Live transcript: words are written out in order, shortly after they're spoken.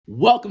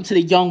Welcome to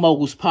the Young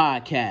Moguls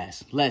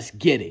Podcast. Let's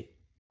get it.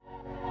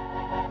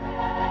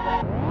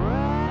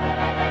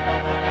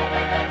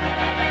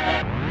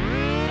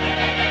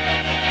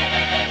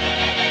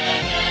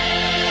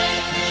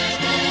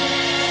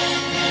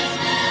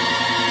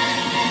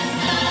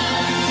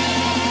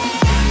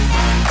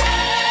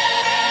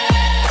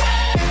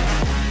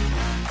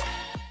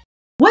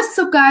 What's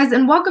up, guys,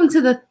 and welcome to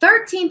the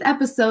 13th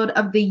episode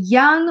of the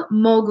Young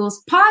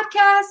Moguls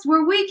Podcast,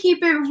 where we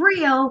keep it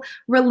real,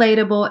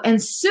 relatable,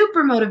 and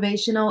super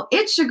motivational.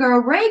 It's your girl,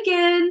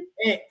 Reagan.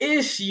 And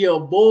it's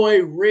your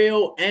boy,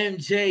 Real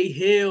MJ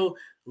Hill.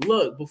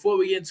 Look, before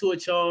we get into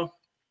it, y'all,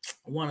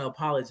 I want to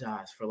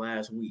apologize for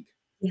last week.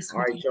 Yes, all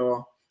right,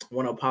 y'all. I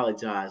want to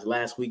apologize.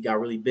 Last week got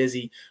really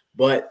busy,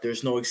 but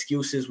there's no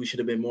excuses. We should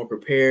have been more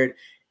prepared.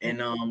 And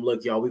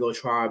look, y'all, we're going to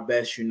try our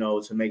best,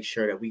 to make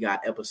sure that we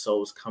got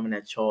episodes coming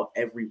at y'all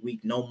every week.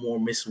 No more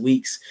missed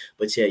weeks.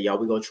 But yeah, y'all,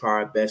 we're going to try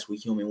our best. We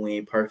human, we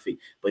ain't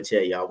perfect. But yeah,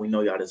 y'all, we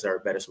know y'all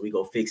deserve better, so we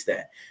go fix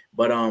that.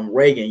 But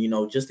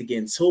Reagan, just to get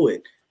into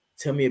it,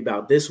 tell me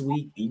about this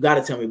week. You got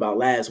to tell me about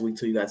last week,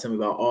 too. You got to tell me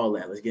about all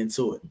that. Let's get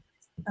into it.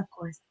 Of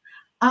course.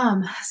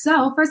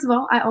 So first of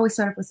all, I always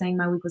start off with saying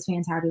my week was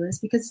fantabulous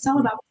because it's all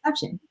about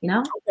perception,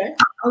 Okay.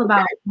 All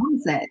about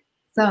mindset.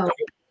 So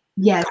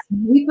yes,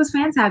 my week was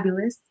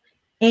fantabulous.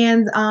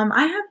 And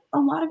I have a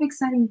lot of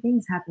exciting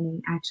things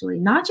happening, actually,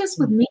 not just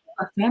with me,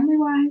 but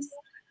family-wise.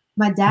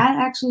 My dad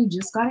actually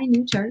just got a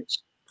new church.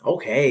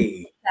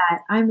 Okay.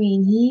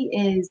 He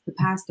is the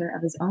pastor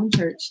of his own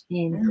church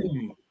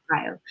in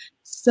Ohio.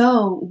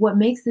 So what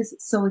makes this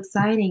so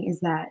exciting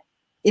is that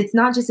it's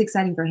not just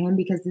exciting for him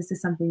because this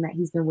is something that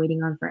he's been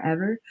waiting on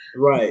forever.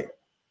 Right.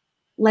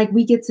 Like,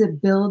 we get to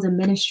build a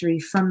ministry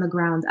from the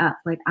ground up.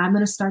 Like, I'm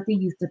going to start the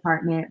youth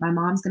department. My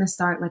mom's going to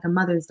start like a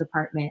mother's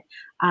department.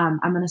 I'm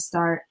going to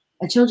start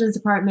a children's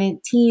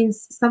department,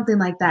 teens, something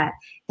like that.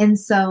 And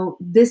so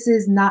this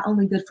is not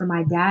only good for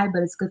my dad,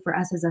 but it's good for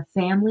us as a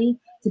family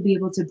to be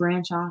able to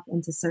branch off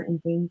into certain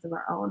things of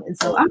our own. And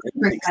so I'm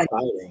super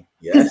excited.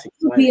 Yes,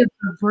 to be able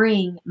to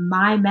bring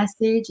my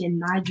message and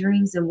my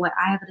dreams and what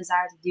I have a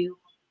desire to do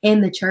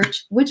in the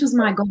church, which was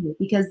my goal,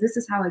 because this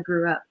is how I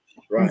grew up.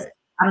 Right.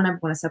 I don't ever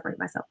want to separate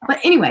myself. But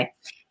anyway,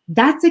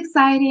 that's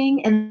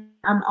exciting. And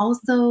I'm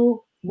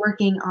also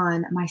working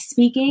on my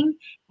speaking,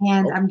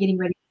 and I'm getting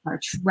ready to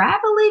start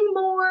traveling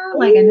more.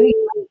 Like, I know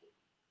you like,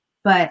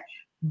 but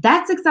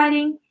that's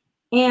exciting.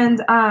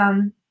 And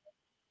I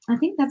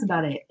think that's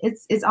about it.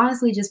 It's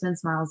honestly just been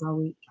smiles all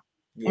week.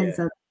 Yeah. And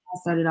so I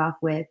started off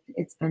with,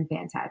 it's been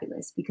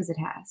fantabulous, because it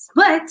has.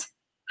 But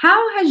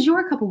how has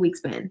your couple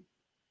weeks been?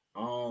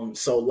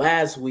 So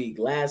last week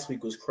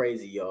was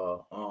crazy,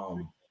 y'all.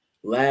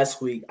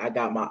 Last week, I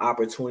got my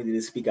opportunity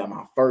to speak at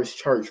my first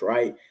church,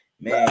 right?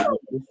 Man,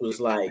 this was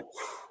like,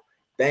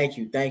 thank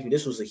you.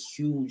 This was a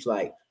huge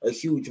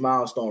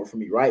milestone for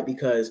me, right?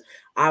 Because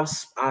I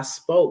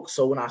spoke.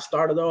 So when I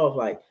started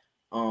off,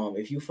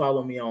 if you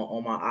follow me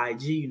on my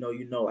IG,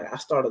 I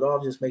started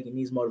off just making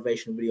these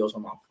motivational videos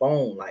on my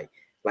phone. Like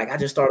I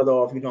just started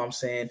off, my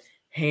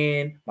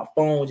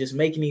phone, just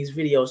making these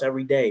videos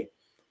every day.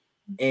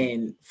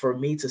 And for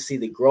me to see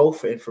the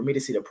growth and for me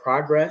to see the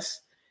progress,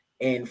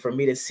 and for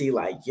me to see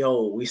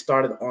we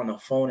started on a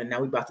phone and now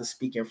we about to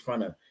speak in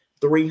front of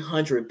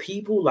 300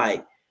 people.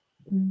 It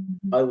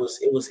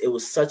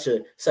was such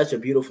a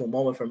beautiful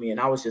moment for me. And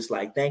I was just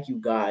like, thank you,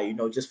 God,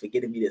 just for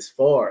getting me this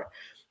far.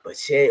 But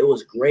yeah, it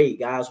was great,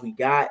 guys. We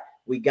got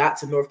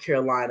to North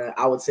Carolina.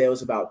 I would say it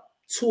was about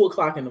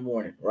 2:00 in the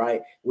morning,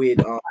 right? We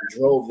had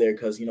drove there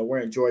because, we're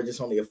in Georgia.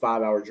 It's only a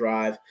 5-hour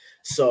drive.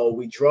 So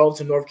we drove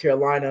to North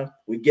Carolina.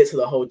 We get to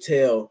the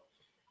hotel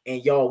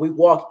and y'all, we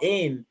walk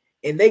in,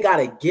 and they got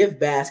a gift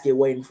basket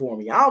waiting for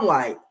me. I'm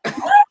like,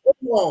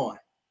 hold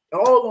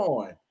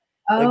on.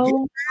 A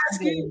gift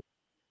basket?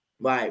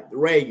 Like,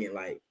 Reagan,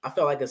 I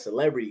felt like a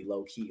celebrity,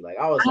 low key.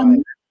 I was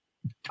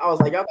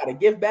like, y'all got a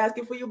gift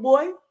basket for your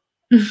boy?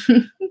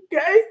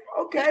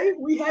 Okay.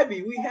 We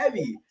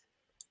heavy.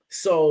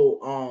 So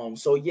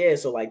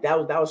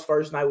that was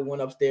first night. We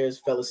went upstairs,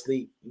 fell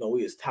asleep.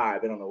 We was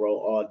tired, been on the road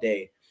all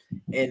day.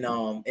 And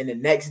the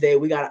next day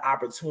we got an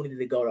opportunity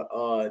to go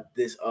to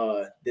this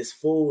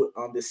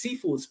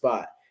seafood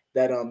spot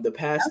that the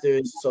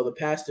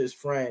pastor's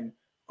friend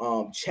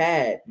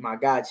Chad, my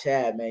guy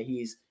Chad, man,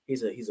 he's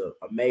an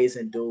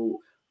amazing dude,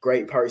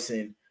 great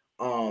person.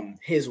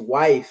 His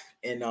wife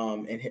and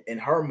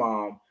her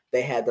mom,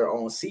 they had their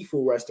own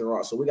seafood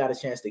restaurant, so we got a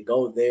chance to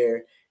go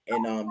there,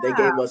 and they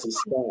gave us a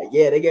spot.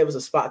 Yeah, they gave us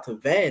a spot to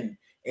vend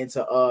and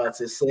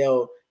to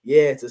sell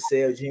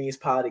Genius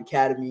Pilot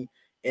Academy.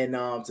 And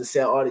to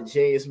sell all the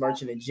Genius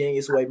merch and the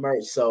Genius Way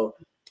merch. So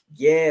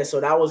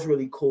that was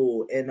really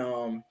cool. And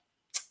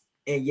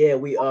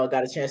we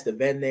got a chance to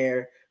vend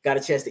there, got a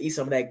chance to eat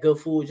some of that good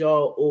food,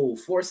 y'all. Oh,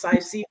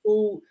 Forsyth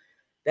seafood,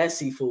 that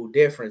seafood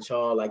different,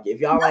 y'all.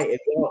 If y'all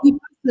you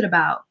posted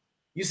about.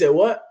 You said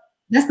what?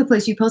 That's the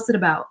place you posted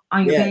about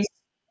on your page.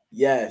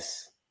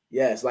 Yes.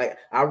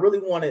 I really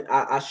wanted,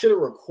 I should have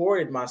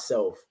recorded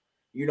myself,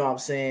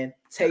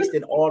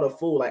 tasting all the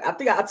food. I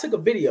think I took a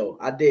video.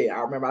 I did. I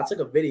remember I took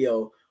a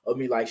video of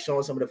me like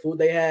showing some of the food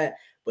they had.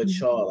 But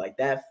y'all, like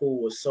that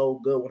food was so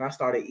good. When I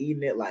started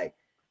eating it, like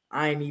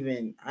I ain't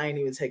even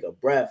take a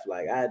breath.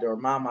 Like I had to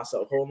remind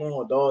myself, hold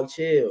on, dog,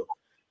 chill.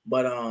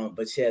 But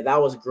yeah,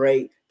 that was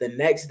great. The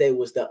next day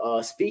was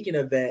the speaking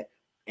event.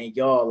 And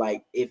y'all,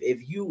 like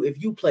if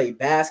you play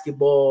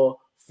basketball,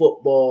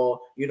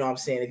 football, you know what I'm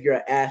saying, if you're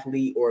an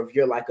athlete or if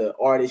you're like an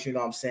artist, you know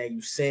what I'm saying,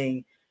 you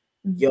sing,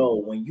 yo,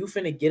 when you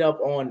finna get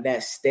up on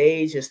that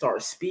stage and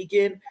start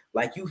speaking,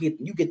 like you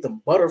get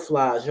them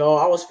butterflies, y'all.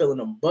 I was feeling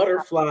them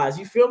butterflies.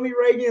 You feel me,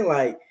 Reagan?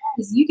 Like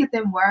you get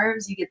them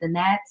worms, you get the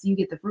gnats, you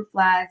get the fruit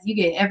flies, you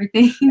get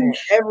everything. Man,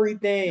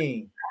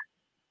 everything.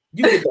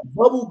 You get the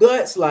bubble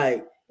guts,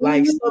 like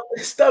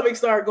stomach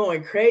start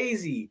going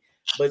crazy.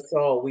 But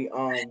so we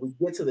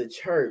get to the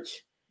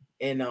church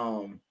and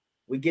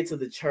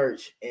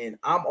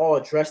I'm all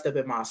dressed up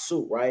in my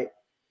suit, right?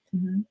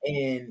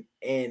 And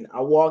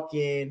I walk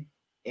in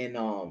and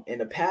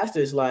the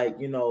pastor's like,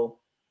 you know,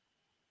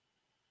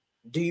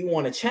 do you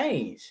want to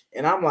change?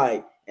 And I'm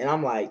like,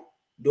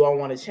 do I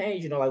want to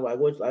change? You know, like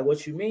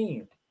what you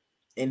mean?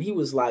 And he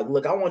was like,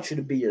 look, I want you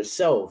to be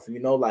yourself. You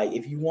know, like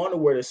if you want to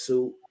wear the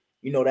suit,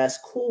 you know, that's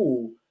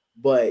cool.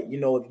 But, you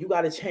know, if you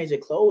got to change your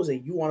clothes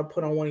and you want to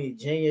put on one of your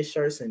Genius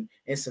shirts and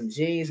some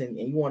jeans and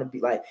you want to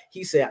be like,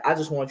 he said, I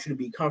just want you to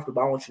be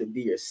comfortable. I want you to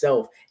be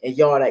yourself. And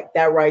y'all, like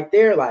that right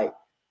there, like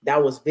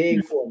that was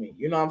big for me.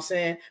 You know what I'm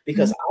saying?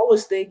 Because I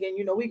was thinking,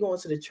 you know, we going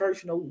to the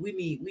church, you know, we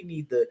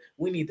need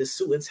the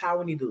suit and tie.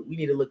 We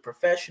need to look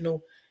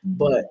professional.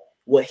 But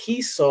what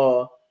he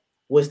saw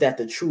was that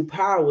the true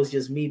power was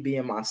just me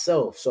being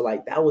myself. So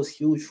like that was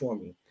huge for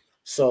me.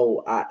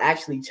 So I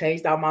actually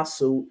changed out my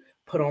suit,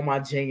 put on my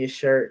Genius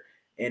shirt,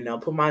 and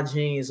put my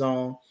jeans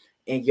on.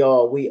 And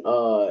y'all,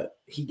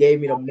 he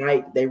gave me the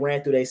mic. They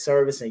ran through their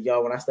service, and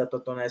y'all, when I stepped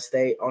up on that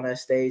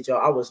stage,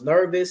 y'all, I was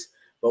nervous,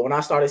 but when I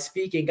started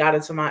speaking, got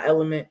into my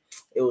element,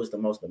 it was the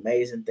most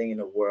amazing thing in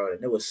the world.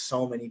 And there was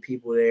so many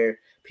people there,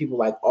 people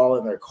like all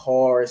in their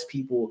cars,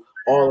 people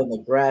all in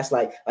the grass,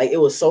 like it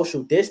was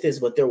social distance,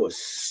 but there was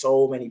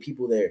so many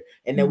people there.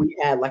 And then we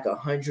had like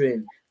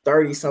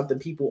 130 something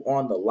people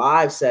on the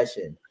live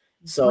session.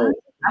 So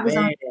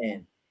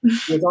man,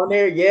 was on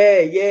there.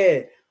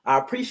 Yeah. I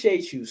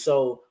appreciate you.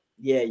 So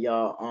yeah,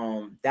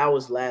 y'all. That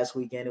was last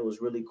weekend. It was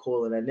really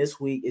cool. And then this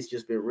week it's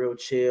just been real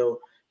chill.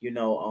 You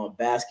know,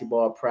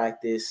 basketball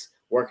practice,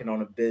 working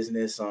on a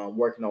business,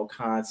 working on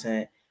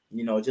content.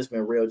 You know, just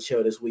been real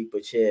chill this week.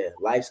 But yeah,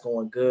 life's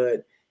going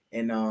good.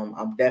 And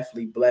I'm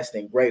definitely blessed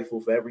and grateful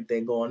for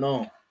everything going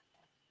on.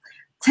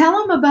 Tell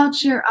them about the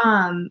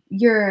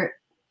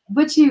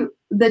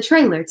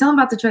trailer. Tell them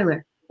about the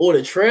trailer. Oh,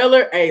 the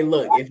trailer. Hey,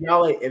 look, if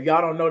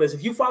y'all don't know this,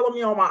 if you follow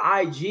me on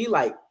my IG,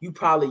 like you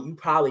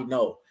probably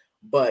know.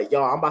 But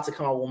y'all, I'm about to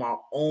come out with my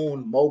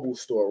own mobile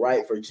store,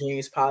 right? For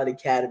Genius Pilot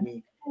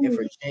Academy and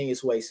for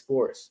Genius Way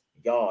Sports.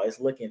 Y'all, it's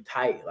looking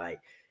tight. Like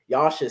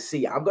y'all should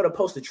see. I'm gonna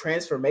post a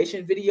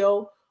transformation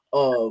video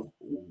of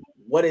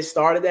what it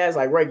started as.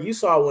 Like, Greg, you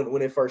saw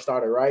when it first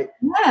started, right?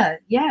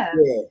 Yeah.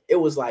 It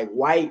was like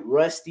white,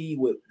 rusty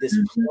with this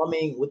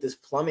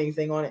plumbing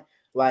thing on it.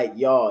 Like,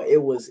 y'all, it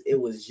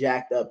was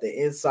jacked up.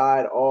 The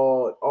inside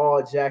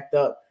all jacked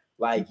up.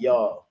 Like,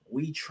 y'all,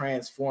 we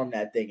transformed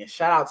that thing. And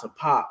shout out to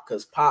Pop,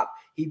 because Pop,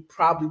 he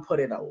probably put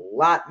in a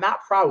lot,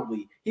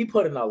 he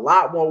put in a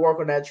lot more work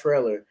on that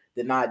trailer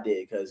than I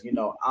did. Because, you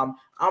know, I'm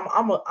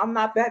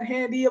not that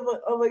handy of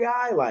a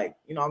guy. Like,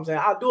 you know what I'm saying?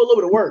 I'll do a little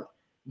bit of work.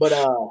 But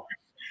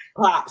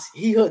Pops,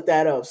 he hooked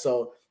that up.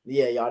 So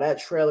yeah, y'all, that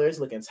trailer is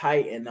looking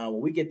tight. And when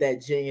we get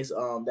that Genius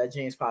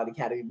Pilot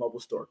Academy mobile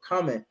store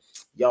coming,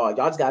 y'all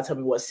just gotta tell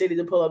me what city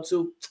to pull up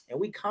to, and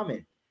we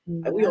coming.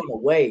 Like, we on the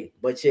way.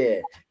 But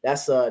yeah,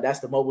 that's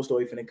the mobile store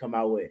we finna come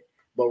out with.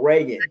 But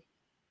Reagan,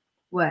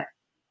 what?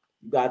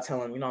 You gotta tell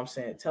them, you know what I'm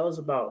saying? Tell us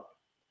about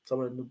some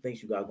of the new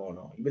things you got going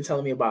on. You've been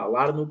telling me about a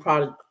lot of new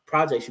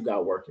projects you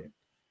got working.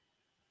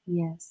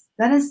 Yes,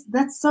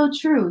 that's so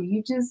true.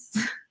 You just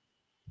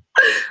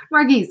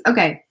Marquise.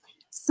 Okay.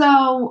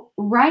 So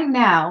right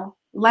now,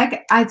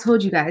 like I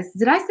told you guys,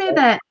 did I say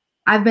that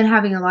I've been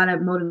having a lot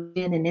of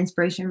motivation and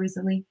inspiration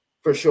recently?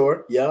 For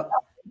sure. Yeah.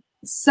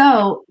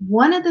 So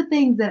one of the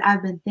things that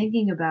I've been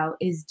thinking about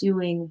is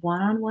doing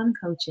one-on-one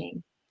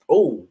coaching.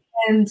 Oh.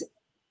 And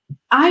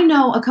I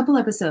know a couple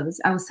episodes,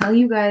 I was telling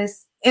you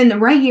guys,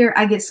 and right here,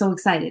 I get so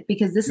excited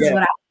because this is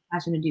what I'm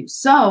passionate to do.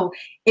 So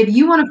if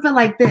you want to feel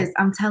like this,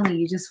 I'm telling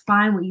you, just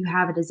find what you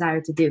have a desire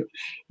to do.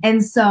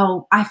 And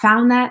so I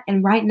found that.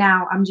 And right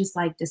now I'm just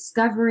like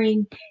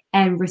discovering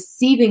and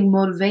receiving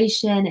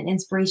motivation and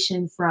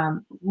inspiration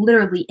from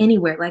literally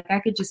anywhere. Like I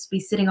could just be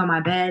sitting on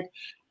my bed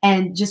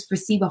and just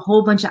receive a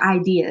whole bunch of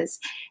ideas.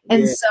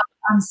 And so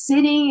I'm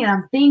sitting and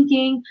I'm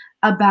thinking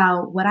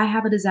about what I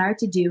have a desire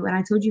to do. And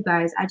I told you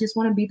guys, I just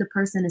want to be the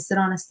person to sit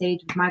on a stage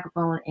with a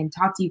microphone and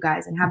talk to you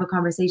guys and have a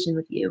conversation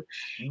with you.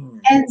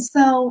 And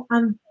so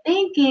I'm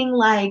thinking,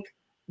 like,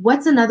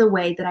 what's another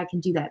way that I can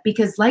do that?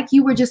 Because like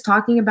you were just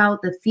talking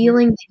about the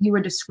feeling that you were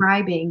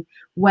describing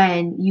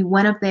when you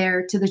went up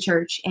there to the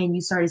church and you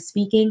started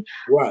speaking.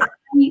 Right.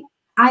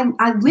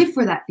 I live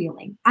for that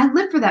feeling. I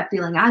live for that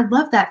feeling. I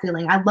love that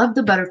feeling. I love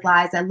the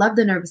butterflies. I love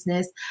the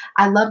nervousness.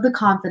 I love the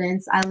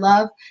confidence. I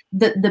love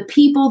the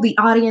people, the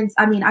audience.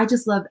 I mean, I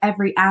just love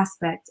every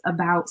aspect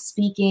about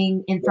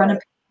speaking in front of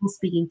people,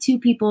 speaking to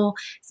people,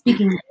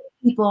 speaking with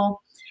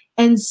people.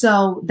 And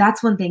so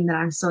that's one thing that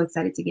I'm so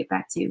excited to get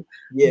back to.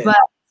 Yeah. But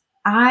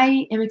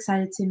I am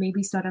excited to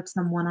maybe start up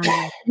some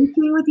one-on-one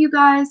coaching with you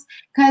guys,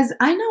 because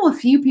I know a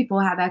few people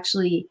have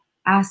actually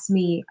asked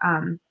me,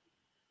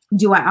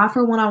 do I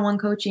offer one-on-one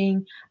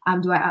coaching?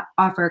 Do I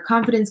offer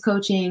confidence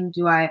coaching?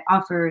 Do I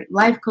offer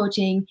life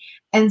coaching?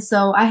 And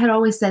so I had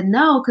always said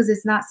no, because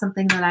it's not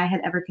something that I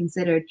had ever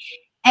considered.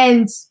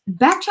 And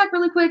backtrack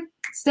really quick,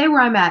 stay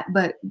where I'm at,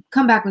 but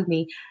come back with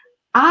me.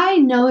 I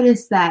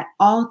noticed that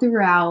all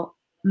throughout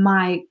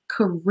my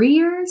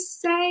career,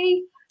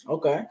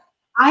 Okay.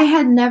 I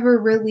had never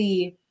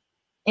really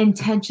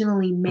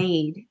intentionally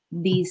made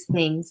these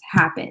things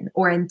happen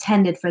or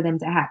intended for them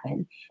to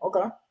happen.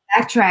 Okay.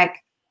 Backtrack.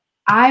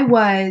 I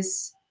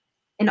was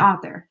an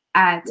author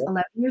at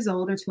 11 years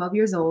old or 12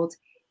 years old,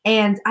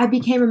 and I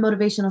became a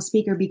motivational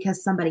speaker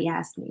because somebody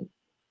asked me.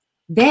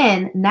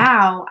 Then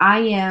now I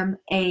am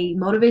a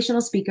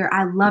motivational speaker.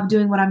 I love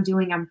doing what I'm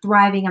doing. I'm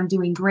thriving. I'm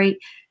doing great.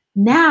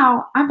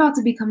 Now I'm about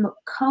to become a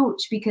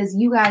coach because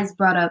you guys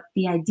brought up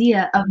the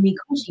idea of me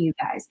coaching you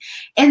guys.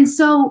 And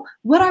so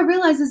what I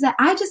realized is that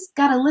I just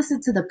got to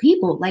listen to the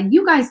people. Like,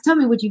 you guys tell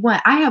me what you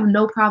want. I have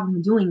no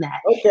problem doing that.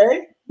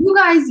 Okay. You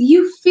guys,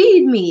 you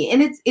feed me.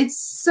 And it's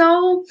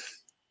so,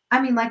 I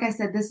mean, like I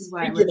said, this is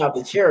what She getting out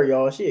the chair,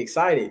 y'all. She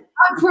excited.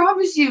 I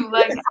promise you,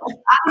 like,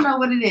 I don't know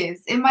what it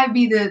is. It might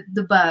be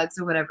the bugs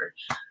or whatever.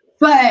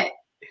 But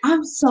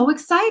I'm so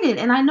excited.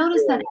 And I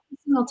noticed that every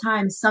single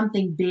time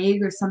something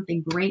big or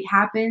something great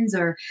happens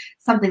or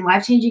something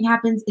life-changing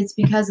happens, it's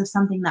because of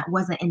something that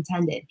wasn't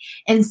intended.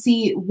 And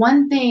see,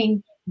 one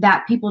thing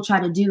that people try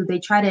to do, they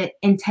try to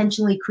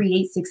intentionally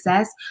create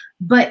success,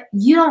 but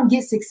you don't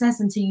get success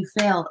until you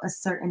fail a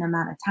certain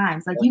amount of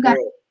times. Like, you got to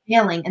keep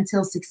failing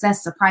until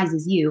success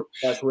surprises you.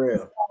 That's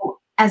real. So,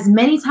 as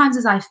many times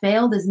as I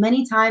failed, as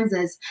many times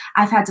as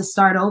I've had to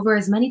start over,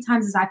 as many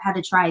times as I've had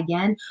to try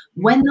again,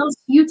 when those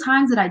few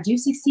times that I do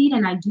succeed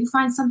and I do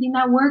find something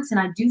that works and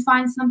I do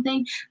find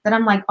something that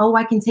I'm like, oh,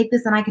 I can take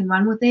this and I can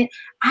run with it,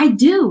 I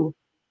do,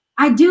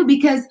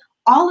 because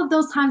all of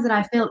those times that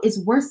I failed, it's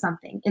worth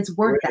something. It's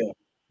worth that.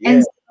 Yeah.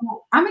 And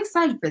so I'm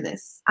excited for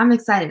this. I'm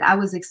excited. I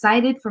was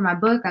excited for my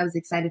book. I was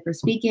excited for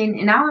speaking,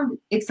 and now I'm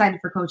excited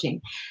for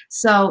coaching.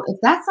 So if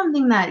that's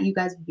something that you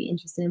guys would be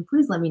interested in,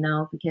 please let me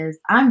know, because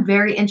I'm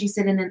very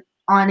interested in it,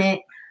 on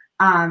it.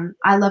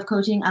 I love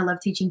coaching. I love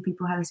teaching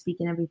people how to speak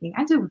and everything.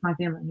 I do it with my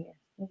family here.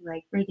 They're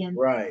like, Reagan,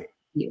 right?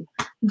 You,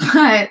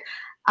 but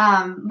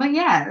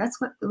yeah, that's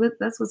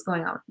what's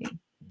going on with me.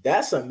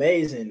 That's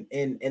amazing,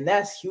 and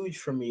that's huge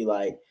for me.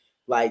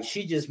 Like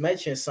she just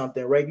mentioned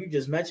something, right? You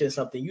just mentioned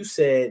something. You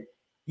said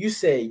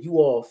you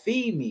all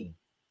feed me.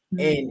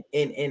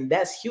 And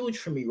that's huge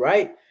for me,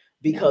 right?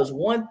 Because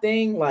one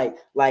thing, like,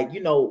 you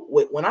know,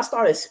 when I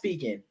started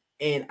speaking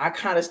and I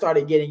kind of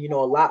started getting, you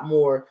know, a lot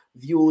more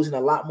views and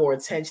a lot more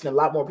attention, a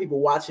lot more people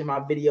watching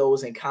my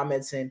videos and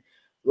commenting,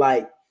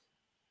 like,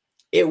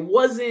 it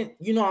wasn't,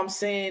 you know what I'm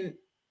saying,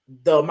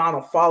 the amount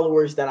of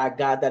followers that I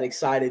got that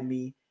excited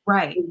me.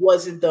 Right. It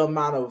wasn't the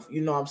amount of,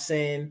 you know what I'm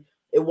saying,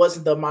 it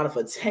wasn't the amount of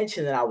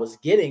attention that I was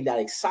getting that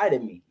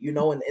excited me, you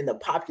know, in the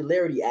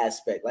popularity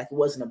aspect. Like, it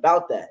wasn't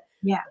about that.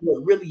 Yeah.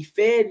 What really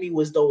fed me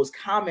was those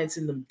comments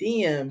in them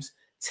DMs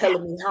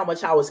telling me how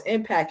much I was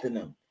impacting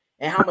them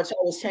and how much I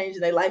was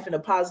changing their life in a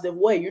positive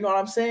way. You know what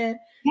I'm saying?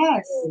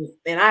 Yes.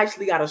 And I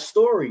actually got a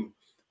story.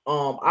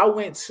 I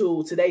went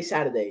to, today's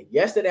Saturday.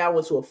 Yesterday I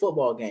went to a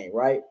football game,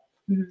 right?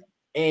 Mm-hmm.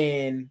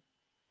 And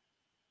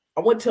I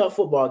went to a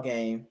football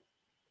game.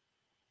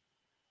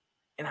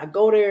 And I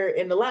go there,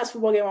 in the last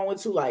football game I went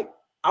to, like,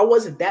 I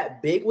wasn't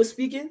that big with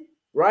speaking,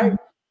 right?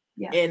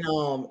 Yeah. And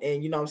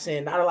you know what I'm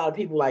saying, not a lot of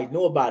people like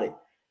knew about it.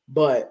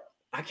 But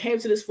I came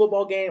to this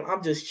football game,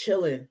 I'm just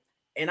chilling,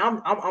 and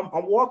I'm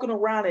walking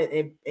around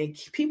and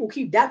people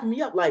keep dapping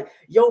me up, like,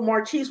 yo,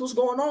 Marquise, what's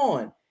going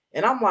on?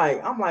 And I'm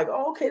like,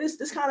 oh, okay,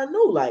 this kind of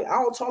new. Like,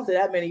 I don't talk to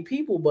that many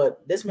people, but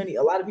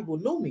a lot of people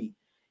knew me.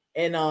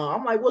 And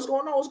I'm like, what's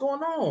going on? What's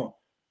going on?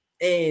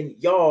 And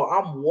y'all,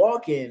 I'm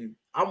walking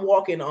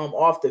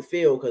off the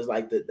field because,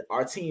 like,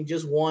 our team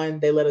just won.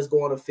 They let us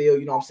go on the field,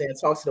 you know what I'm saying,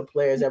 talk to the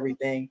players,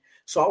 everything.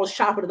 So I was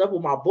chopping it up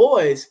with my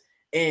boys,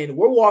 and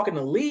we're walking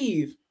to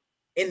leave,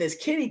 and this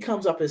kitty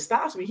comes up and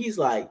stops me. He's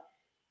like,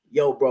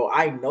 yo, bro,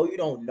 I know you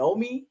don't know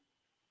me,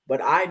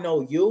 but I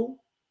know you.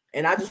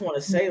 And I just want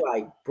to say,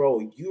 like, bro,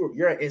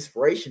 you're an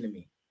inspiration to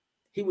me.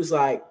 He was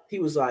like,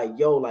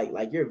 yo,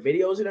 like your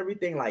videos and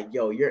everything, like,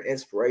 yo, you're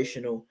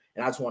inspirational.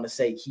 And I just want to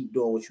say, keep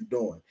doing what you're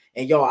doing.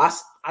 And yo, I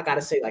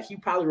gotta say, like, he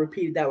probably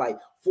repeated that like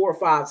 4 or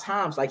 5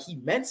 times, like he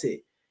meant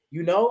it,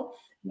 you know?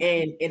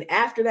 And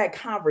after that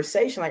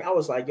conversation, like, I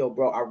was like, yo,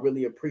 bro, I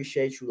really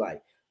appreciate you.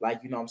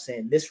 Like, you know what I'm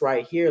saying? This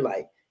right here,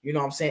 like, you know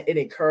what I'm saying, it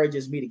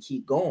encourages me to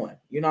keep going.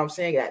 You know what I'm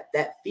saying?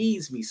 That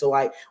feeds me. So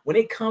like when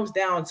it comes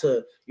down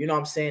to, you know what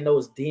I'm saying,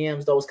 those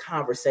DMs, those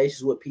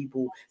conversations with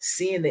people,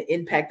 seeing the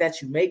impact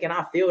that you make, and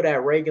I feel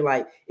that, Reagan,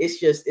 like it's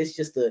just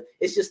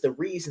the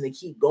reason to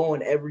keep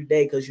going every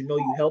day, because you know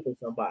you helping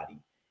somebody.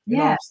 You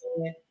know what I'm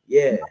saying?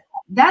 Yeah.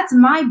 That's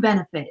my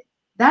benefit.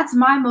 That's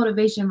my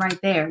motivation right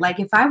there. Like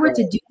if I were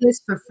to do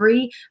this for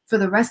free for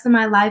the rest of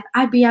my life,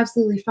 I'd be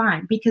absolutely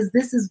fine, because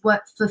this is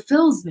what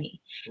fulfills me.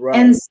 Right.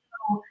 And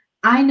so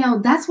I know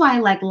that's why I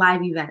like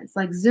live events.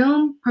 Like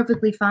Zoom,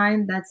 perfectly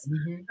fine. That's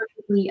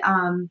perfectly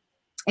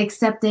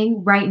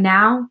accepting right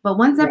now. But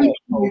once everything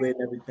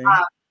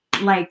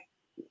is, like,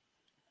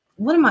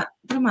 what am I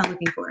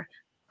looking for?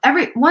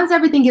 Once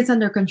everything gets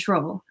under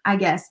control, I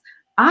guess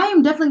I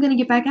am definitely going to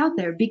get back out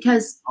there,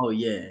 because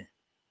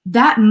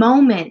that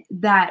moment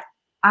that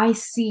I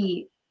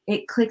see,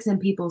 it clicks in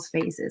people's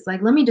faces.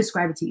 Like, let me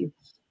describe it to you.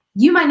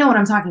 You might know what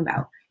I'm talking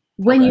about.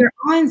 When you're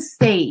on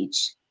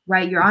stage,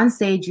 right? You're on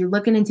stage, you're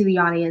looking into the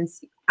audience.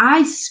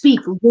 I speak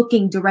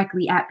looking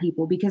directly at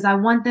people because I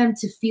want them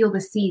to feel the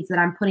seeds that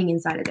I'm putting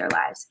inside of their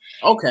lives.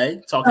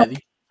 Okay, talk heavy.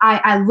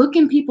 I look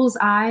in people's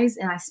eyes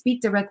and I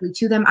speak directly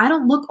to them. I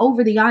don't look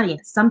over the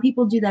audience. Some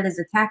people do that as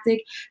a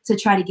tactic to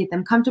try to get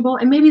them comfortable,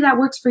 and maybe that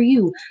works for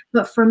you.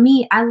 But for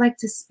me, I like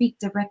to speak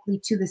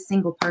directly to the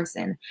single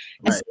person.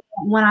 And so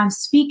when I'm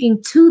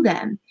speaking to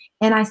them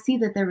and I see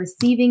that they're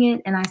receiving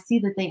it, and I see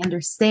that they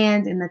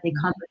understand and that they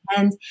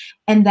comprehend,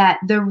 and that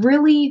they're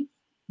really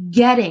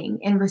getting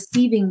and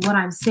receiving what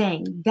I'm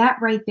saying, that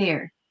right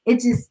there,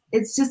 it's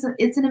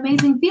an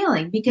amazing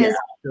feeling, because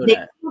they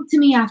come up to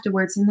me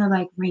afterwards and they're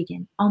like,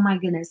 Reagan, oh my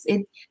goodness,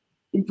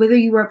 whether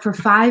you were up for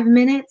 5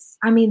 minutes,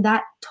 I mean,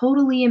 that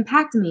totally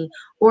impacted me.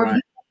 Or if you were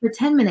up for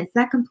 10 minutes,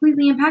 that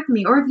completely impacted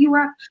me. Or if you were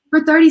up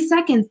for 30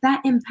 seconds,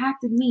 that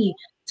impacted me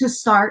to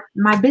start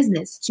my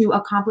business, to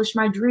accomplish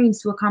my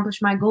dreams, to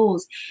accomplish my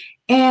goals.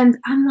 And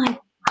I'm like,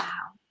 wow.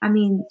 I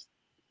mean,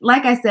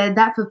 like I said,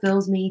 that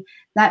fulfills me,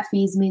 that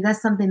feeds me.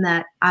 That's something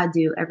that I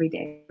do every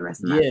day the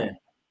rest of my life.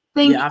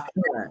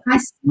 I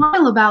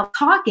smile about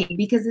talking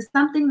because it's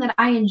something that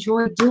I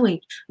enjoy doing,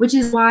 which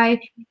is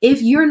why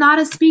if you're not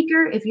a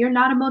speaker, if you're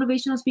not a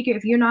motivational speaker,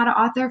 if you're not an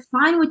author,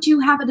 find what you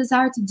have a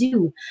desire to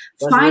do.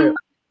 Find what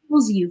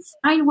fuels you.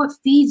 Find what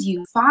feeds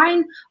you.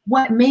 Find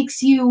what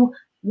makes you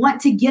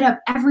want to get up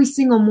every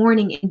single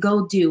morning and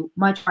go do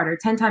much harder,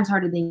 10 times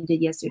harder than you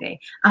did yesterday,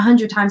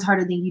 100 times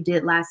harder than you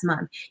did last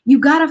month. You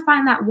got to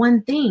find that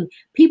one thing.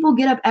 People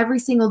get up every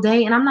single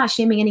day, and I'm not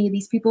shaming any of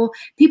these people.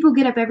 People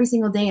get up every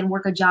single day and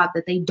work a job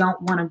that they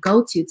don't want to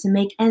go to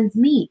make ends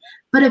meet.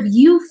 But if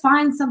you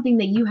find something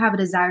that you have a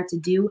desire to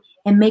do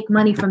and make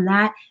money from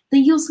that,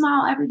 then you'll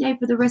smile every day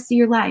for the rest of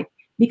your life,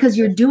 because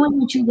you're doing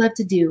what you love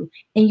to do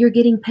and you're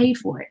getting paid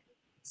for it.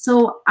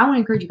 So I want to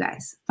encourage you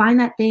guys, find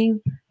that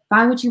thing.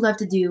 Find what you love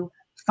to do.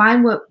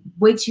 Find what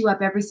wakes you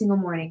up every single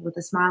morning with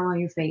a smile on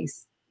your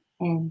face,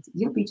 and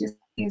you'll be just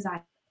as I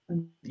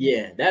am.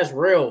 Yeah, that's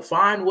real.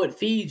 Find what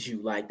feeds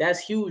you. Like, that's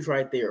huge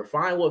right there.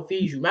 Find what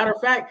feeds you. Matter of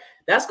fact,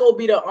 that's gonna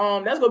be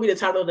the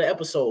title of the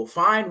episode.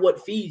 Find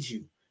what feeds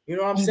you. You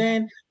know what I'm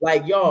saying?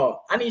 Like,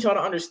 y'all, I need y'all to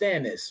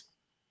understand this.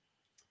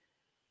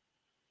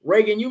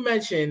 Reagan, you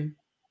mentioned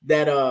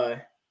that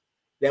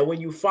that when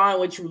you find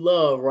what you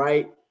love,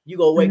 right, you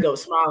go wake up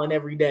smiling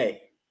every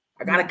day.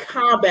 I gotta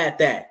combat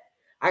that.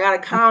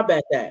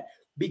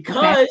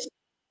 Because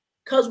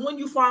when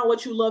you find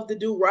what you love to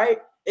do, right,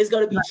 it's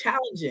gonna be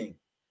challenging.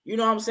 You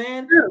know what I'm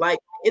saying? Like,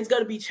 it's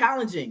gonna be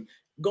challenging.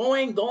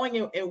 Going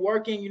and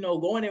working,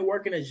 going and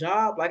working a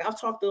job. Like,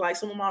 I've talked to like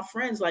some of my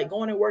friends, like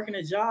going and working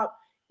a job,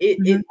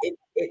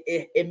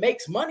 it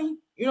makes money.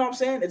 You know what I'm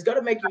saying? It's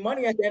gonna make you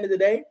money at the end of the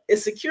day.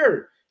 It's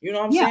secure. You know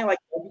what I'm saying? Like,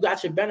 you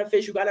got your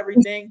benefits, you got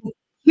everything.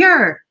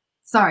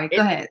 Sorry, go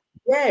ahead.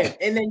 Yeah,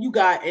 and then you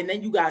got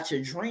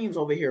your dreams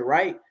over here,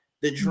 right?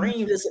 The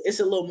dreams, it's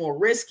a little more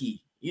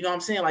risky. You know what I'm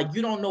saying? Like,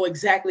 you don't know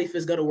exactly if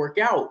it's gonna work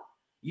out.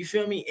 You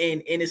feel me?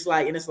 And it's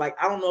like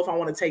I don't know if I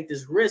want to take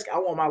this risk. I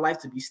want my life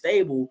to be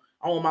stable.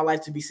 I want my life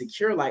to be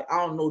secure. Like,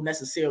 I don't know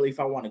necessarily if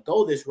I want to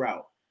go this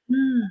route.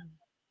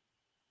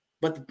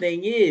 But the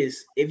thing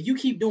is, if you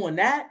keep doing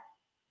that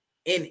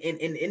and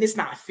it's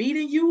not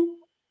feeding you,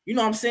 you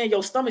know what I'm saying?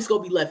 Your stomach's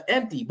gonna be left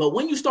empty. But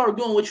when you start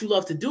doing what you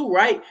love to do,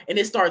 right, and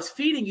it starts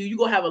feeding you, you're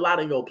gonna have a lot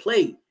on your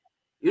plate.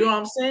 You know what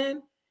I'm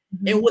saying?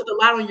 And with a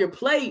lot on your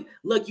plate,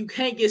 look, you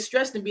can't get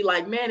stressed and be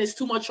like, man, it's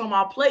too much on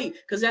my plate.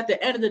 Because at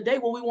the end of the day,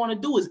 what we want to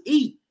do is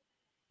eat.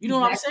 You know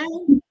what I'm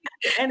saying? At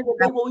the end of the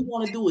day, what we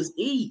want to do is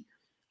eat.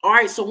 All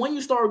right, so when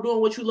you start doing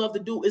what you love to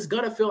do, it's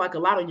gonna feel like a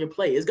lot on your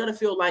plate. It's gonna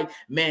feel like,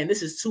 man,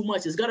 this is too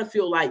much. It's gonna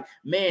feel like,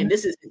 man,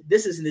 this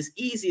isn't as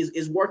easy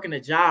as working a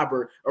job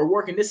or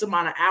working this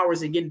amount of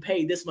hours and getting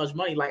paid this much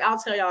money. Like, I'll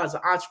tell y'all, as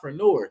an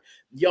entrepreneur,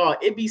 y'all,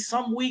 it be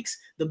some weeks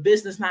the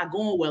business not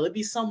going well. It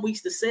be some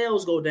weeks the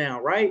sales go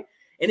down, right?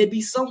 And it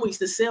be some weeks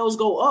the sales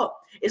go up.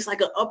 It's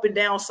like an up and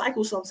down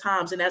cycle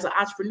sometimes. And as an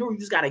entrepreneur, you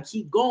just got to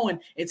keep going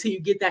until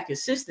you get that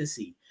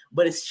consistency.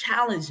 But it's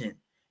challenging.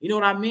 You know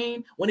what I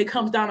mean? When it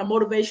comes down to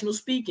motivational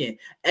speaking,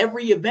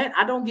 every event,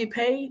 I don't get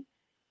paid.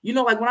 You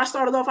know, like when I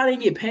started off, I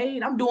didn't get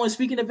paid. I'm doing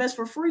speaking events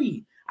for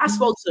free. I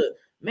spoke to,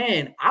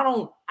 man,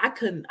 I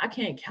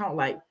can't count.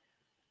 Like,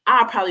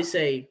 I'd probably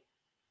say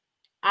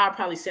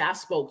I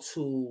spoke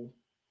to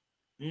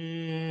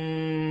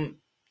 10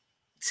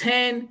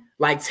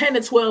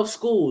 to 12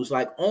 schools,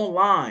 like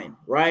online,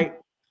 right?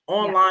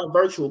 Online,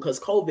 virtual, because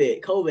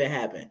COVID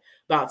happened.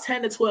 About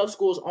 10 to 12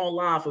 schools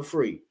online for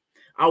free.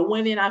 I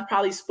went in, I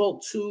probably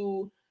spoke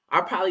to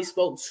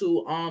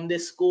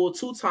this school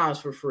 2 times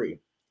for free,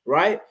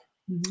 right?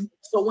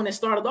 So when it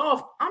started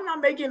off, I'm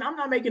not making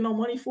no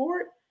money for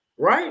it,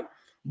 right?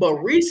 But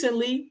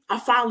recently, I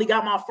finally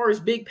got my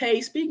first big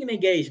paid speaking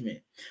engagement.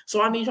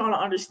 So I need y'all to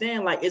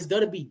understand, like, it's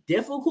gonna be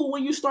difficult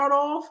when you start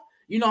off.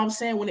 You know what I'm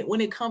saying?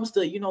 When it comes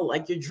to, you know,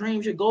 like your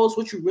dreams, your goals,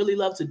 what you really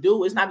love to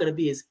do, it's not gonna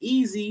be as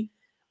easy,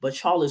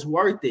 but y'all, is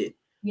worth it.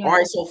 Yeah. All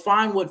right, so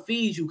find what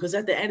feeds you, because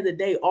at the end of the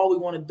day, all we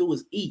want to do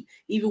is eat.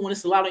 Even when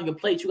it's a lot on your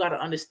plate, you got to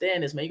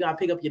understand this, man. You got to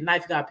pick up your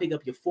knife, you got to pick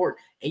up your fork,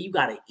 and you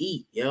got to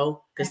eat,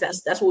 yo, because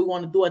that's what we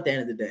want to do at the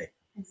end of the day.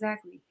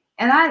 Exactly.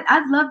 And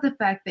I love the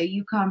fact that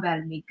you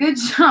combated me. Good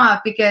job,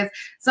 because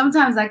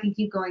sometimes I can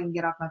keep going and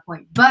get off my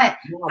point. But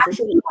I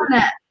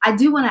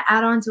do want to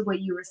add on to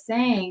what you were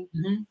saying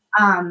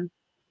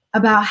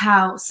about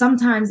how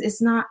sometimes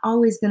it's not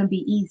always going to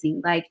be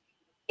easy. Like,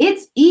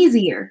 it's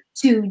easier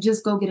to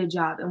just go get a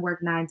job and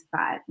work 9 to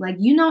 5. Like,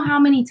 you know how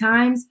many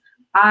times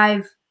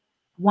I've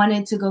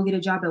wanted to go get a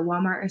job at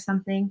Walmart or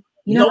something?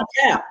 You know,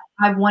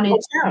 I've wanted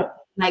to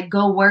like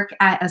go work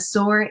at a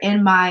store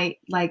in my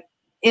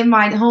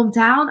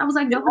hometown. I was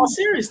like, no,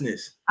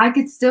 seriousness. I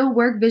could still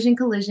work Vision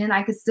Collision.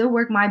 I could still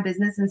work my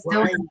business and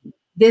still have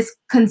this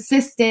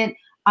consistent,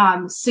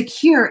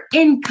 secure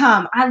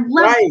income. I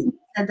love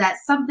that,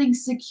 something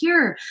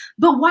secure.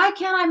 But why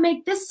can't I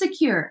make this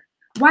secure?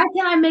 Why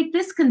can't I make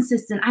this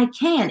consistent? I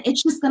can.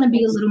 It's just going to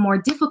be a little more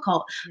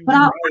difficult, but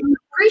I'll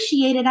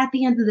appreciate it at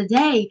the end of the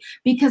day,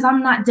 because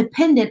I'm not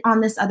dependent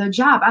on this other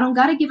job. I don't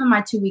got to give them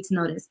my 2 weeks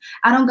notice.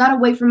 I don't got to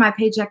wait for my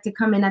paycheck to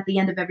come in at the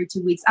end of every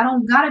 2 weeks. I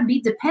don't got to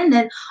be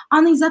dependent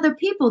on these other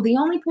people. The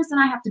only person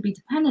I have to be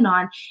dependent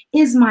on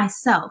is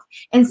myself.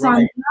 And so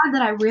I'm glad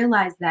that I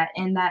realized that,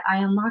 and that I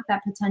unlocked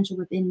that potential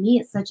within me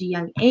at such a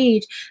young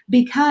age,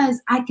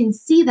 because I can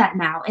see that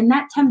now. And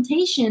that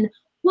temptation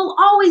will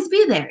always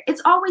be there.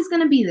 It's always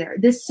going to be there.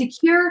 This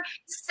secure,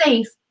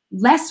 safe,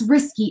 less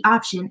risky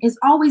option is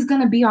always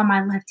going to be on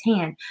my left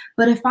hand.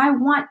 But if I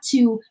want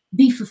to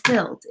be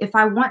fulfilled, if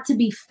I want to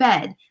be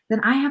fed,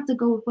 then I have to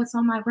go with what's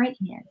on my right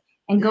hand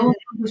and go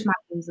accomplish my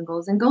dreams and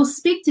goals and go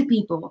speak to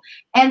people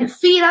and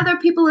feed other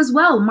people as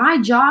well.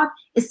 My job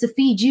is to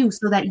feed you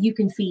so that you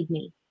can feed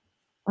me.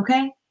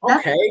 Okay?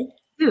 That's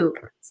do.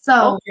 So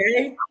I'll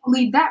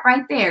leave that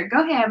right there.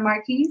 Go ahead,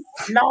 Marquise.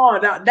 No,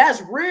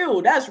 that's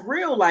real. That's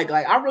real. Like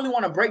I really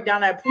want to break down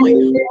that point.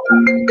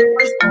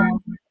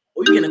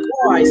 We getting a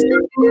call. I'm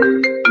sorry,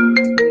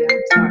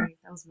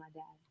 that was my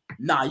dad.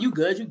 Nah, you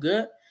good. You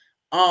good.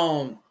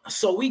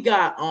 So we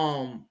got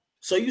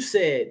so you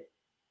said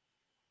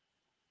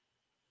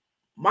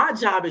my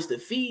job is to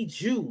feed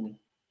you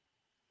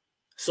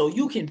so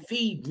you can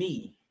feed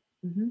me.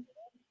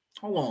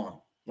 Hold on.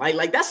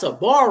 Like that's a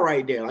bar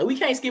right there. Like, we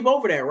can't skip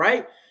over that,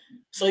 right?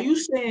 So you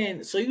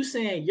saying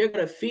you're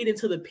gonna feed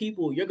into the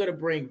people, you're gonna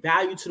bring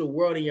value to the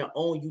world in your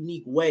own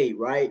unique way,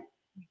 right?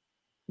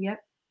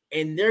 Yep.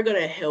 And they're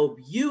gonna help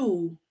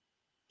you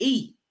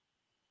eat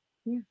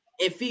and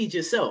feed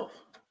yourself.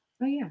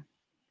 Oh yeah.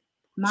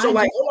 So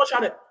like,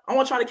 I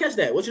want y'all to catch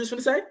that. What you was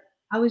gonna say?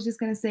 I was just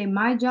gonna say,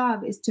 my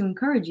job is to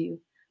encourage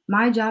you.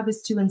 My job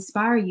is to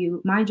inspire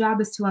you. My job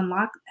is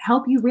to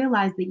help you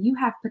realize that you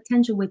have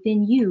potential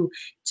within you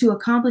to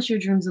accomplish your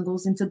dreams and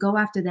goals and to go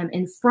after them.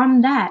 And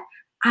from that,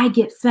 I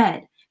get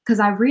fed, because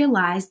I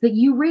realize that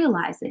you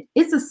realize it.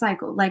 It's a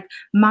cycle. Like,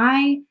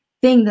 my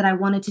thing that I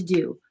wanted to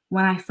do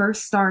when I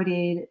first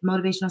started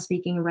motivational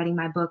speaking and writing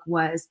my book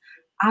was,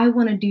 I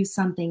want to do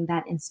something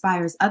that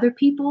inspires other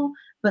people,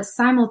 but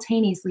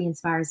simultaneously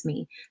inspires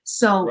me.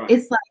 So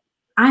it's like,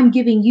 I'm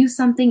giving you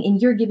something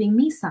and you're giving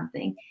me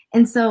something.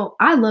 And so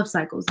I love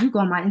cycles. You go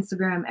on my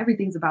Instagram,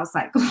 everything's about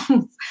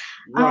cycles.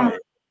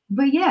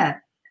 But yeah,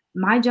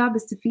 my job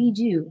is to feed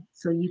you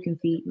so you can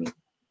feed me.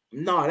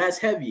 No, that's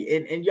heavy.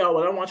 And y'all,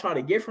 what I want y'all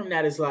to get from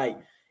that is like,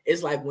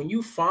 it's like when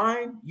you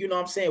find, you know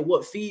what I'm saying,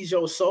 what feeds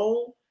your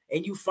soul,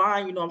 and you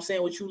find, you know what I'm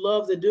saying, what you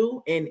love to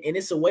do, and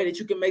it's a way that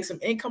you can make some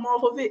income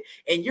off of it,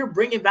 and you're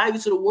bringing value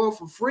to the world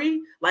for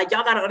free. Like,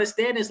 y'all got to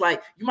understand this.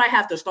 Like, you might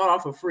have to start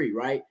off for free,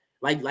 right?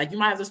 Like you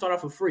might have to start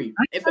off for free.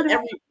 And for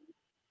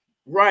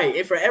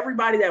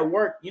everybody that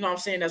work, you know what I'm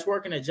saying, that's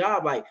working a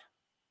job, like,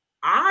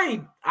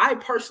 I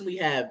personally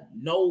have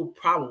no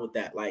problem with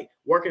that. Like,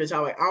 working a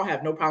job, like, I don't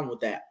have no problem with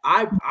that.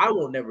 I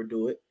will never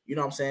do it. You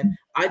know what I'm saying?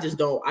 I just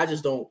don't,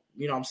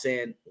 you know what I'm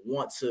saying,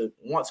 want to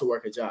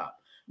work a job.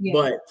 Yeah.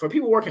 But for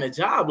people working a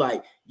job,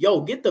 like,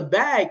 yo, get the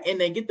bag,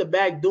 and then get the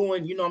bag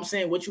doing, you know what I'm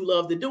saying, what you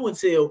love to do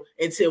until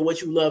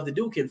what you love to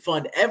do can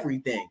fund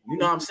everything. You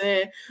know what I'm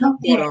saying?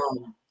 Okay.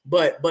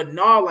 But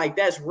no, like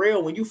that's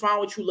real. When you find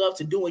what you love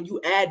to do and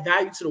you add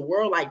value to the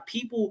world, like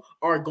people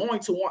are going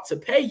to want to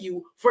pay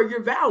you for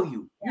your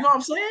value. You know what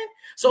I'm saying?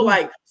 So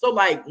like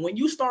when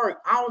you start,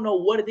 I don't know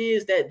what it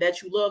is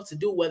that you love to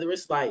do, whether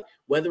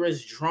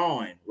it's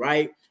drawing,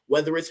 right?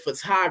 Whether it's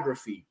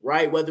photography,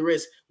 right? Whether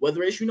it's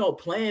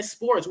playing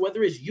sports,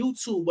 whether it's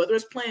YouTube, whether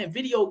it's playing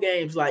video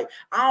games, like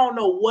I don't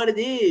know what it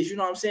is, you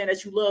know what I'm saying,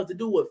 that you love to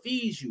do, what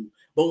feeds you.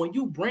 But when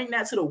you bring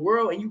that to the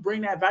world and you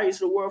bring that value to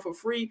the world for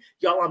free,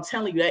 y'all, I'm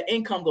telling you, that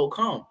income go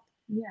come.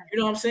 Yeah. You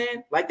know what I'm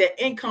saying? Like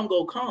that income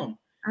go come.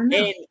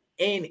 And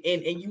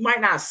you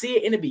might not see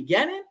it in the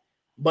beginning,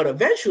 but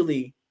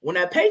eventually when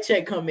that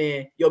paycheck come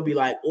in, you'll be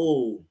like,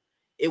 oh,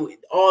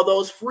 all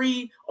those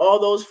free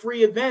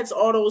events,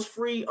 all those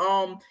free, you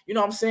know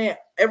what I'm saying?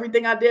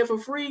 Everything I did for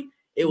free,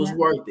 it was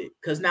worth it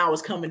because now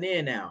it's coming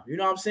in now. You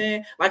know what I'm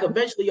saying? Like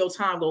eventually your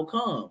time gonna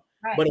come.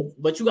 Right.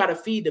 But you got to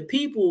feed the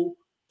people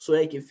so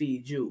they can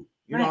feed you.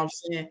 You know what I'm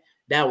saying?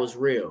 That was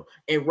real.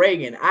 And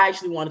Reagan, I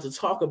actually wanted to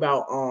talk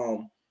about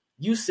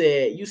you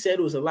said it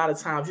was a lot of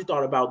times you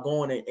thought about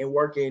going and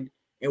working,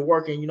 you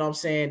know what I'm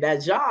saying,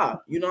 that job.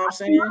 You know what I'm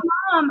saying? My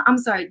mom, I'm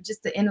sorry,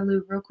 just to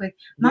interlude real quick.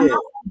 My mom's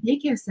at a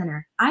daycare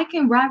center. I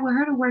can ride with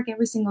her to work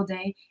every single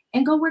day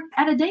and go work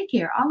at a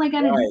daycare. All I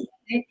gotta do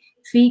is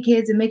feed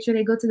kids and make sure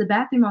they go to the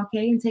bathroom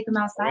okay and take them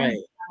outside.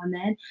 And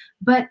then,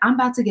 but I'm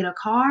about to get a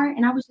car,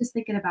 and I was just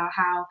thinking about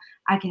how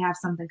I could have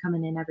something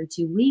coming in every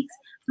 2 weeks.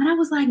 But I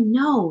was like,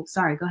 no,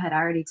 sorry, go ahead. I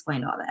already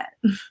explained all that.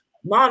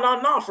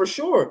 No, for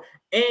sure.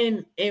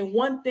 And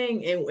one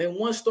thing, and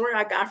one story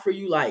I got for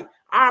you, like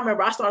I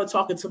remember I started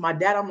talking to my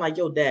dad. I'm like,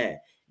 yo,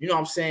 Dad, you know what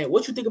I'm saying?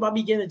 What you think about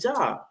me getting a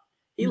job?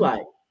 He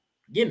like,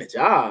 getting a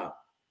job?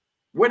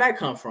 Where'd that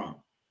come from?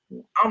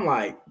 I'm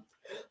like,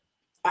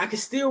 I can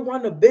still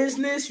run the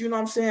business, you know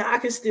what I'm saying? I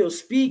can still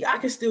speak, I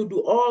can still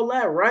do all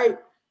that, right?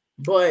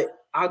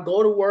 But I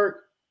go to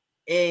work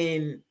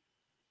and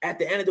at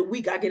the end of the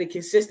week, I get a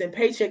consistent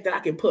paycheck that I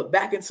can put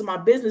back into my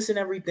business and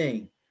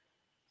everything.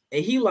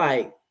 And he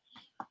like,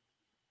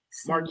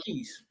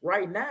 Marquise,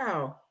 right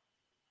now,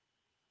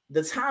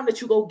 the time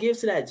that you go give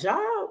to that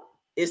job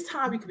is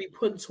time you can be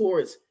putting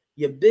towards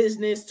your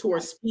business,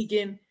 towards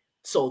speaking,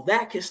 so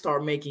that can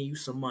start making you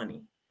some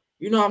money.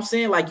 You know what I'm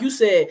saying? Like you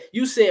said,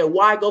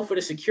 why go for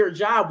the secure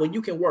job when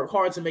you can work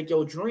hard to make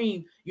your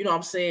dream, you know what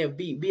I'm saying,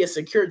 be a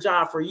secure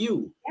job for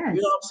you. Yes.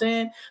 You know what I'm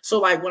saying? So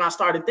like when I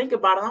started thinking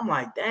about it, I'm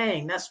like,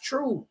 dang, that's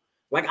true.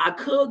 Like I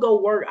could go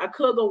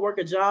work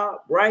a job,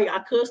 right? I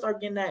could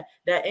start getting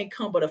that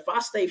income. But if I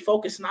stay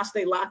focused and I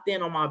stay locked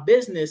in on my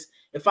business,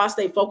 if I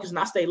stay focused and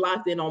I stay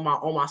locked in on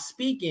my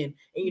speaking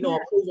and, you know,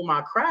 improving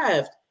my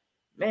craft,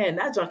 man,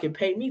 that job can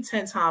pay me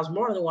 10 times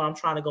more than what I'm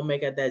trying to go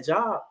make at that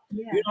job.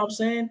 Yeah. You know what I'm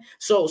saying?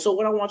 So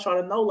what I want y'all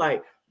to know,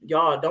 like,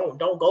 y'all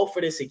don't go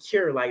for the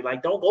secure, like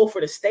don't go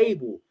for the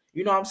stable.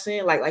 You know what I'm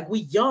saying? Like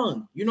we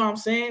young, you know what I'm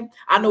saying?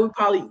 I know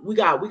we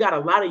got a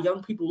lot of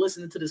young people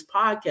listening to this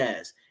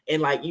podcast. And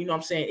like, you know what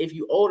I'm saying? If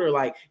you older,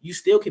 like you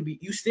still can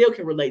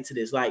relate to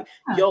this. Like,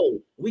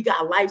 yo, we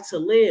got life to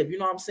live, you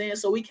know what I'm saying?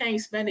 So we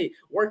can't spend it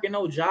working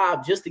no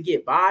job just to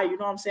get by, you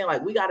know what I'm saying?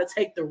 Like we got to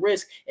take the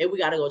risk and we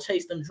got to go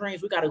chase them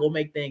dreams. We got to go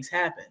make things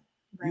happen.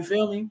 Right. You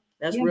feel me?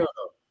 That's real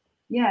though.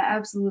 Yeah,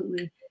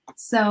 absolutely.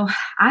 So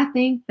I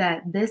think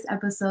that this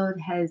episode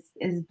has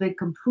been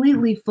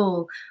completely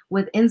full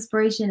with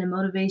inspiration and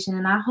motivation,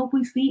 and I hope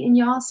we feed in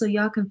y'all so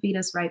y'all can feed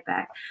us right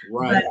back.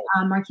 Right.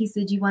 But Marquise,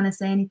 did you want to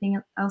say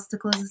anything else to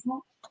close this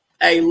out?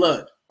 Hey,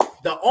 look,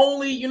 the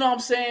only, you know what I'm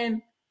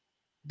saying,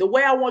 the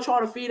way I want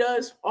y'all to feed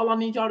us, all I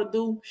need y'all to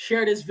do,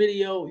 share this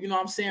video, you know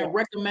what I'm saying,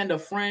 recommend a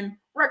friend,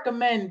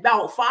 recommend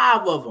about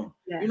 5 of them,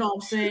 you know what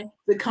I'm saying,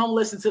 to come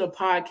listen to the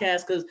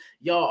podcast, because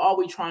y'all, all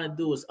we trying to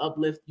do is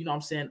uplift, you know what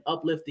I'm saying,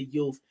 uplift the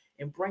youth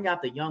and bring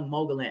out the young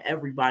mogul and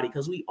everybody,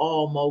 because we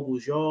all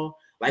moguls, y'all.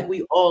 Like,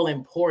 we all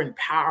important,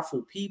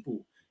 powerful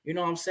people, you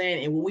know what I'm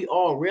saying? And when we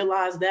all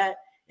realize that,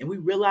 and we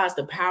realize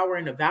the power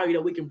and the value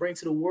that we can bring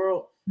to the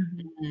world,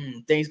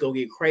 things go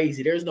get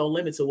crazy. There's no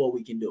limit to what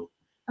we can do.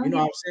 You know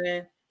what I'm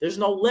saying? There's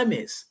no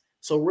limits.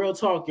 So real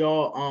talk,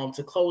 y'all,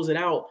 to close it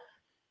out,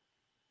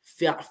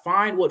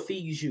 find what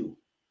feeds you.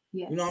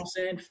 Yes. You know what I'm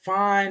saying?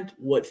 Find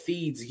what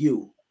feeds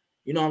you.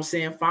 You know what I'm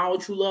saying? Find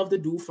what you love to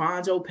do.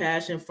 Find your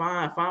passion.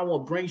 Find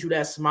what brings you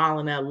that smile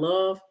and that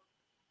love,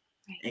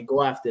 and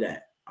go after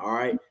that. All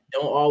right?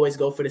 Don't always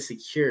go for the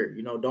secure.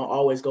 You know, don't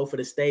always go for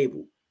the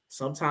stable.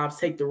 Sometimes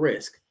take the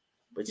risk.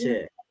 But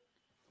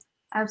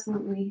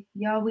Absolutely.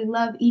 Y'all, we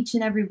love each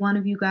and every one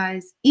of you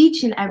guys.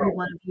 Each and every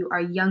one of you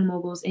are young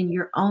moguls in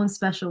your own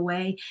special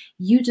way.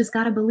 You just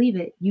got to believe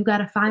it. You got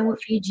to find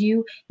what feeds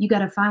you. You got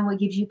to find what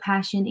gives you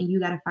passion, and you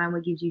got to find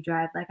what gives you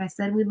drive. Like I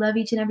said, we love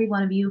each and every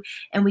one of you,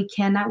 and we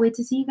cannot wait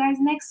to see you guys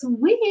next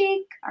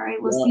week. All right,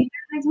 we'll see you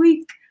next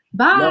week.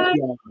 Bye.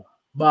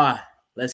 Bye.